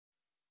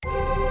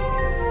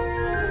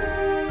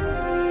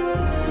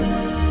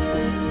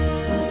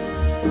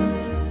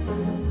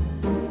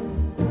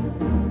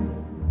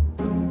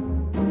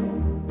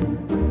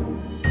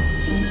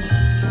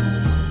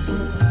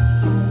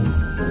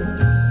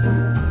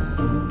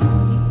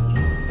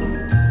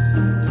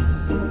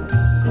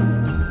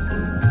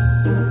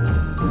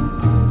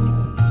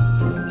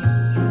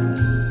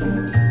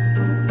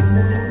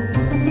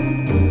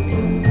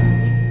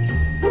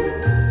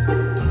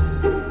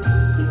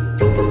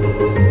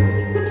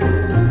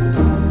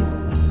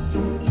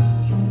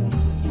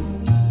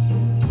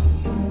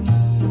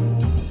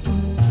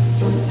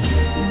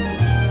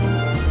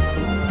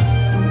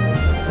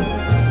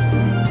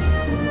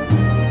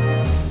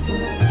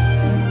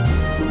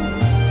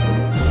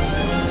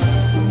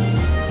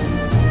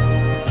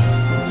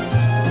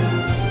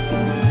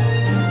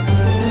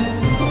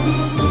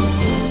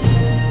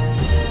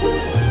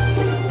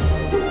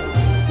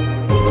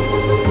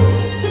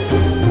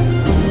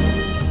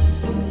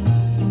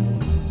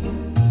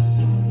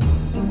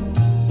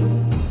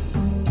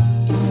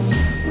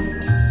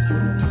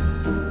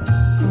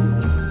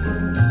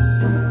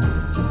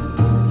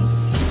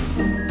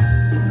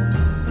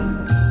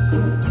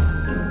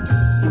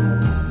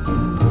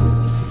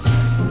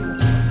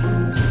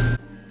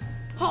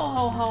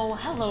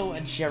Hello,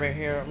 Jerry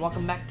here, and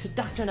welcome back to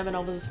Dr.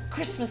 NebuNova's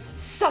Christmas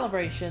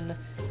celebration.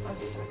 I'm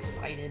so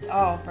excited.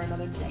 Oh, for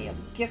another day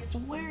of gifts.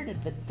 Where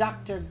did the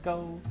doctor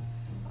go?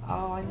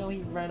 Oh, I know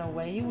he ran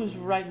away. He was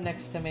right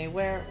next to me.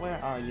 Where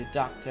are you,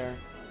 doctor?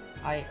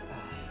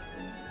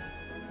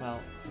 Well,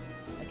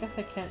 I guess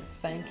I can't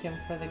thank him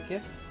for the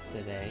gifts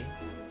today.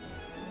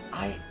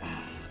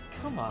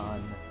 Come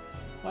on.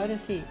 Why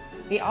does he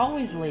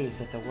always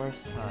leaves at the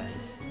worst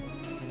times.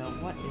 You know,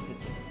 what is it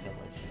with villagers?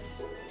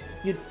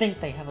 You'd think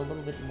they have a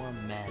little bit more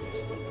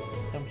manners to them,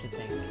 don't you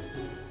think?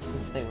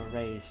 Since they were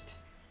raised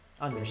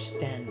under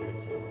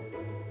standards and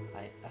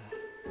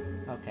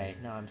all. Okay,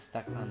 now I'm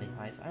stuck on the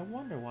ice. I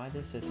wonder why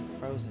this isn't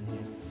frozen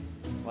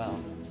here. Well,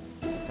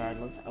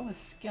 regardless. Oh, a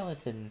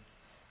skeleton.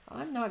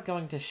 I'm not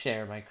going to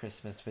share my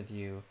Christmas with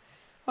you.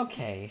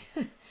 Okay,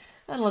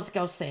 and let's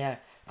go say a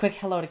quick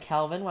hello to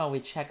Kelvin while we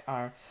check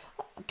our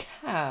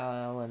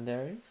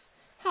calendars.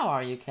 How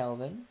are you,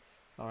 Kelvin?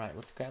 Alright,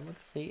 let's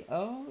see.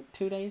 Oh,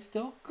 2 days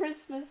till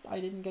Christmas. I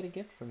didn't get a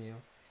gift from you.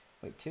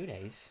 Wait, 2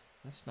 days?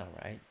 That's not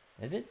right.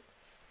 Is it?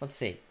 Let's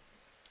see.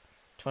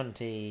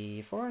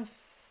 24th?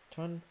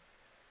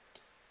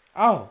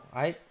 Oh,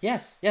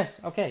 yes,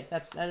 okay,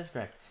 that is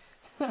correct.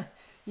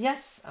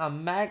 Yes, a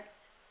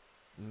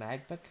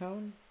magma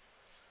cone?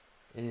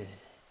 Ugh.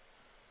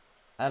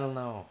 I don't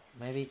know.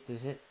 Maybe,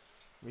 does it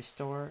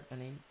restore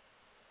any?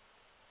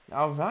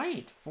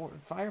 Alright, for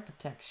fire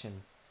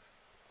protection.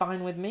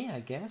 Fine with me,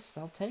 I guess.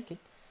 I'll take it.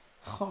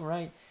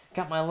 Alright,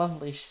 got my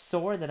lovely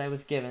sword that I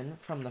was given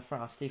from the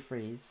Frosty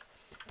Freeze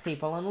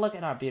people, and look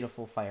at our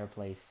beautiful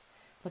fireplace.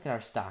 Look at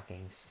our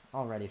stockings,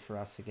 all ready for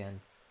us again.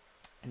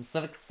 I'm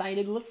so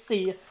excited. Let's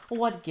see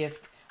what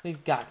gift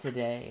we've got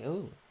today.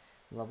 Ooh,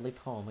 lovely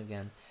poem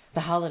again.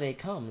 The holiday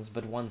comes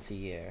but once a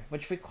year,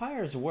 which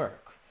requires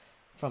work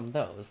from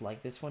those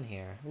like this one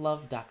here.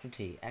 Love, Dr.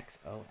 T.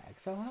 XOXO.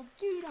 How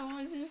cute. Oh,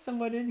 is there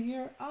someone in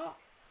here? Oh,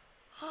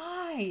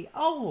 hi.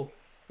 Oh,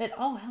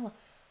 hello.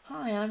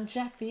 Hi, I'm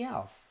Jack the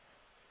Elf.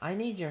 I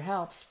need your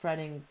help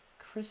spreading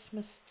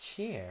Christmas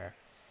cheer.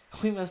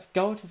 We must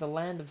go to the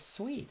land of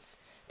sweets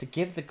to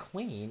give the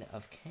Queen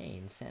of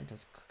Cane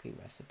Santa's cookie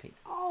recipe.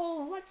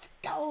 Oh, let's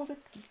go.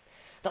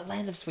 The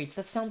land of sweets.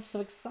 That sounds so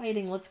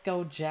exciting. Let's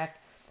go, Jack.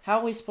 How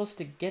are we supposed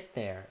to get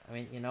there? I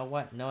mean, you know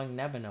what? Knowing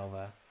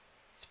NebuNova,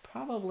 he's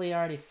probably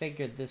already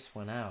figured this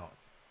one out.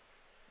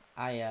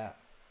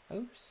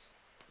 Oops.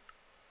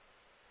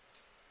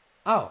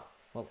 Oh,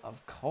 well,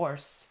 of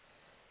course.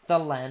 The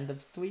land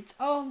of sweets.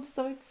 Oh, I'm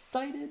so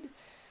excited.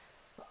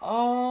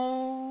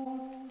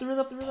 Oh, through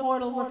the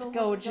portal. Let's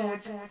go,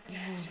 Jack.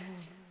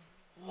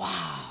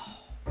 Wow.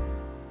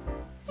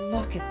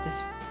 Look at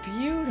this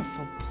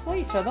beautiful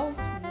place. Are those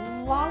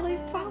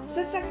lollipops?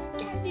 It's a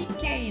candy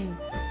cane.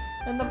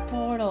 And the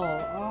portal.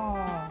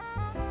 Oh,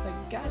 my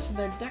gosh,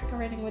 they're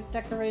decorating with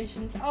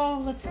decorations.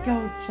 Oh, let's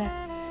go,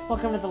 Jack.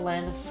 Welcome to the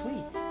land of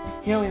sweets.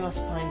 Here we must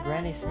find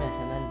Granny Smith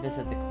and then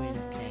visit the Queen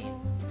of Cane.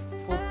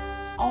 Well,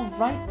 all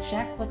right,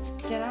 Jack, let's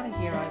get out of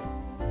here.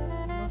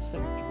 I must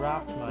have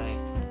dropped my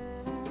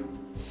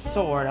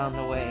sword on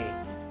the way.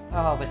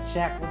 Oh, but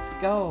Jack, let's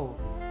go.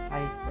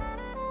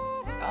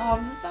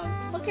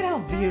 Look at how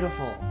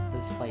beautiful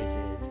this place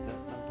is.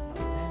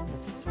 The land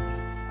of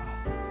sweets.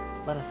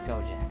 Oh, let us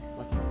go, Jack.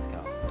 Let's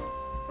go.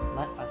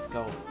 Let us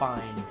go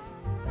find.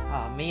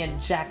 Me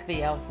and Jack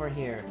the Elf are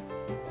here.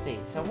 Let's see.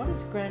 So what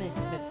does Granny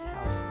Smith's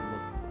house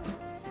look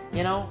like?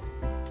 You know,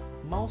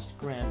 most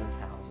grandma's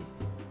houses,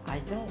 I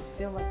don't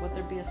feel like, would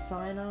there be a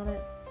sign on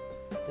it?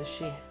 Does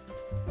she?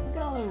 Look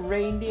at all the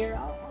reindeer.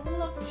 Oh,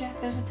 look, Jack,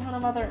 there's a ton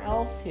of other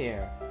elves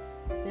here.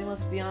 They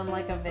must be on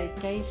like a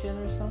vacation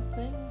or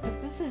something. Because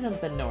this isn't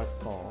the North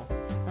Pole.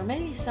 Or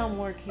maybe some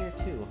work here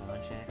too, huh,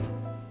 Jack?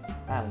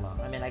 I don't know.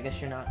 I mean, I guess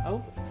you're not.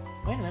 Oh,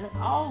 wait a minute.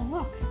 Oh,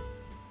 look.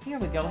 Here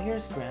we go.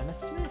 Here's Grandma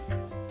Smith.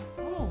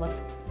 Oh,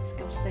 let's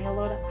go say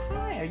hello to.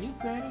 Hi, are you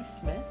Granny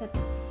Smith?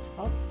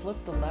 I'll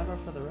flip the lever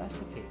for the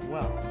recipe.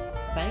 Well,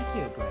 thank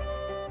you, Granny.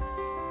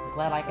 I'm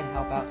glad I can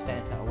help out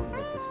Santa a little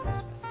bit this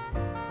Christmas.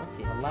 Let's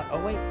see.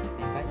 Oh wait,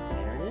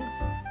 there it is.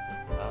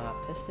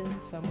 Piston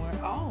somewhere.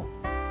 Oh.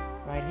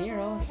 Right here,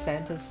 oh,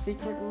 Santa's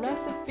secret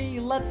recipe.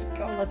 Let's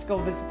go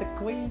visit the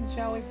Queen,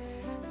 shall we?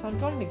 So I'm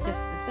going to guess,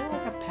 is there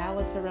like a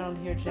palace around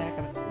here, Jack?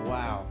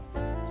 Wow.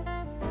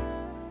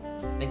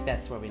 I think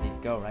that's where we need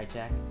to go, right,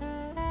 Jack?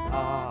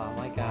 Oh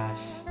my gosh.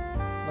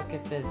 Look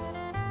at this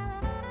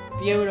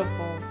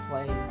beautiful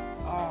place.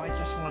 Oh, I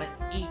just want to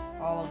eat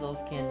all of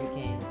those candy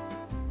canes.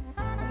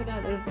 Look at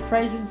that, there's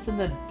presents in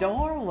the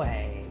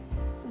doorway.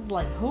 This is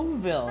like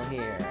Whoville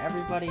here.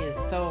 Everybody is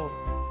so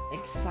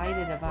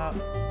excited about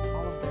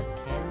all of their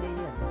candy, and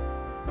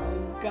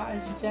oh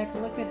gosh, Jack,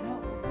 look at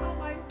how, oh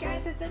my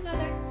gosh, it's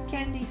another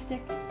candy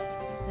stick,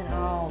 and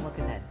oh, look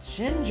at that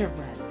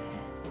gingerbread man.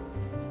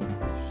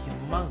 He's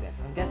humongous.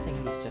 I'm guessing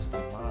he's just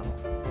a model.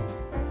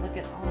 Look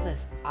at all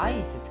this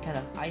ice. It's kind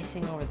of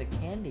icing over the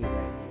candy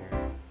right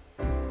here.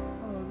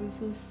 Oh,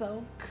 this is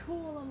so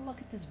cool. And look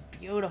at this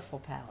beautiful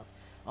palace.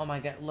 Oh my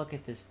god, look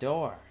at this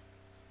door.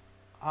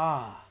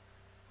 Oh,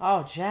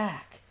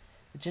 Jack,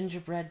 the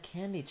gingerbread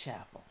candy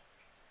chapel.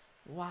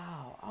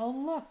 Wow. Oh,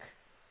 look.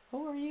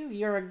 Who are you?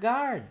 You're a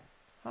guard.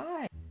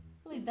 Hi. I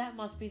believe that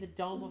must be the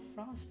Dome of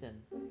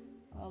Frostin'.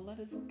 Oh, let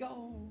us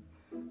go.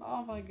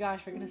 Oh my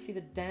gosh, we're gonna see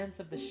the dance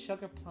of the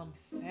Sugar Plum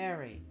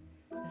Fairy.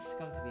 This is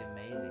going to be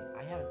amazing.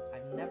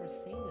 I've never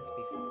seen this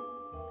before.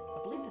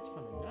 I believe that's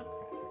from the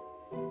Nutcracker.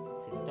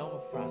 Let's see, the Dome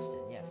of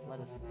Frostin'. Yes, let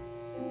us...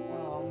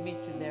 Well, I'll meet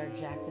you there,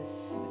 Jack. This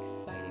is so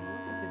exciting.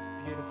 Look at this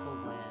beautiful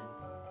land.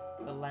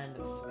 The land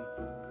of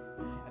sweets.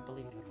 I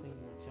believe the Queen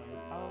will join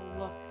us. Oh,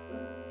 look.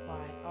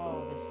 Why?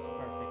 Oh, this is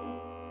perfect.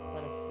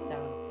 Let us sit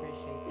down and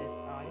appreciate this.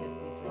 Oh, I guess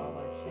these are all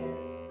our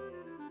chairs.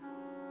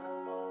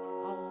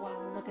 Oh,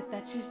 wow, look at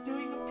that. She's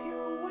doing a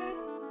pirouette.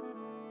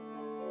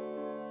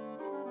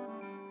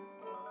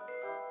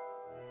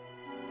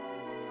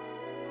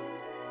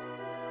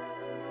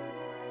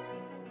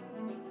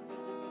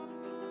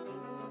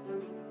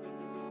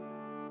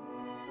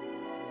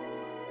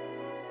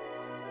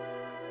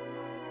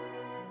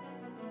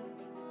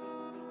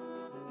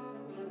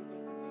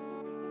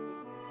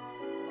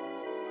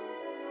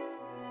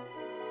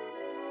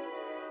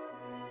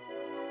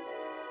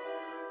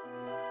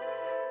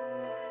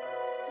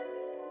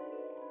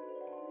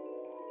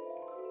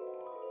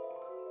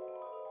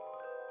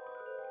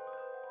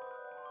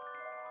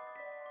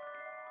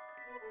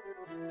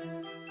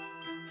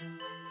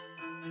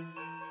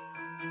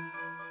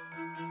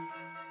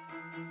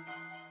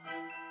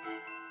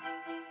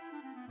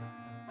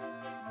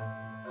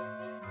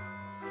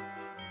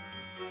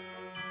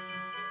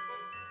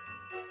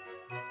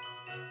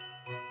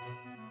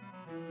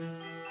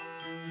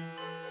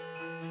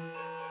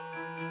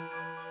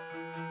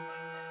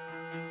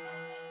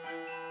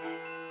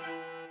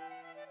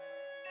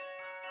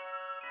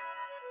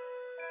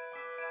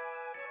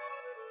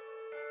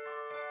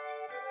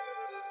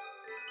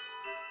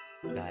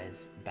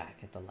 Guys, back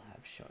at the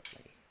lab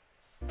shortly.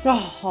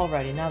 Oh,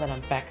 alrighty, now that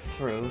I'm back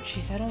through.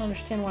 Jeez, I don't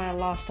understand why I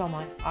lost all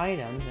my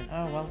items, and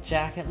oh well,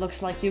 Jack, it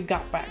looks like you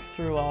got back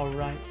through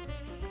alright.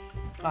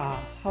 Ah,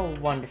 how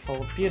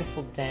wonderful,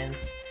 beautiful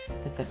dance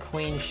that the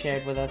Queen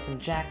shared with us, and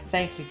Jack,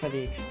 thank you for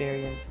the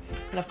experience.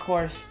 And of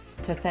course,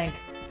 to thank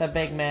the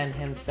big man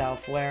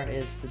himself. Where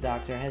is the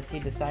doctor? Has he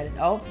decided?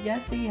 Oh,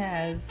 yes he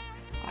has.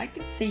 I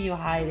can see you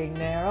hiding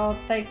there. Oh,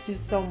 thank you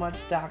so much,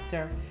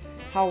 Doctor.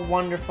 How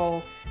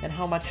wonderful and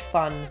how much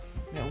fun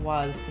it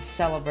was to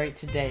celebrate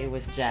today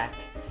with Jack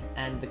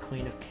and the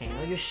Queen of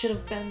Kano. You should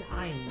have been.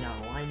 I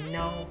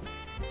know.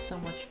 So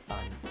much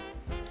fun.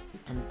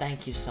 And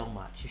thank you so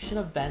much. You should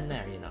have been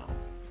there, you know.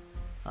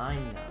 I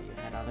know you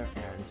had other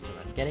errands to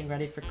run. Getting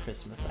ready for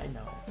Christmas, I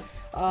know.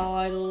 Oh,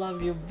 I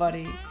love you,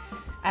 buddy.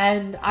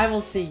 And I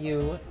will see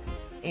you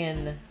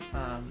in,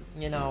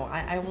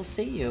 I will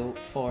see you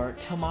for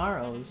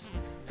tomorrow's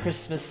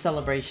Christmas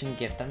celebration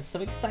gift. I'm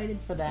so excited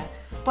for that.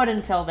 But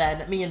until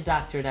then, me and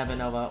Dr.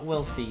 NebuNova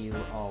will see you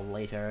all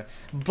later.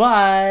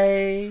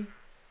 Bye!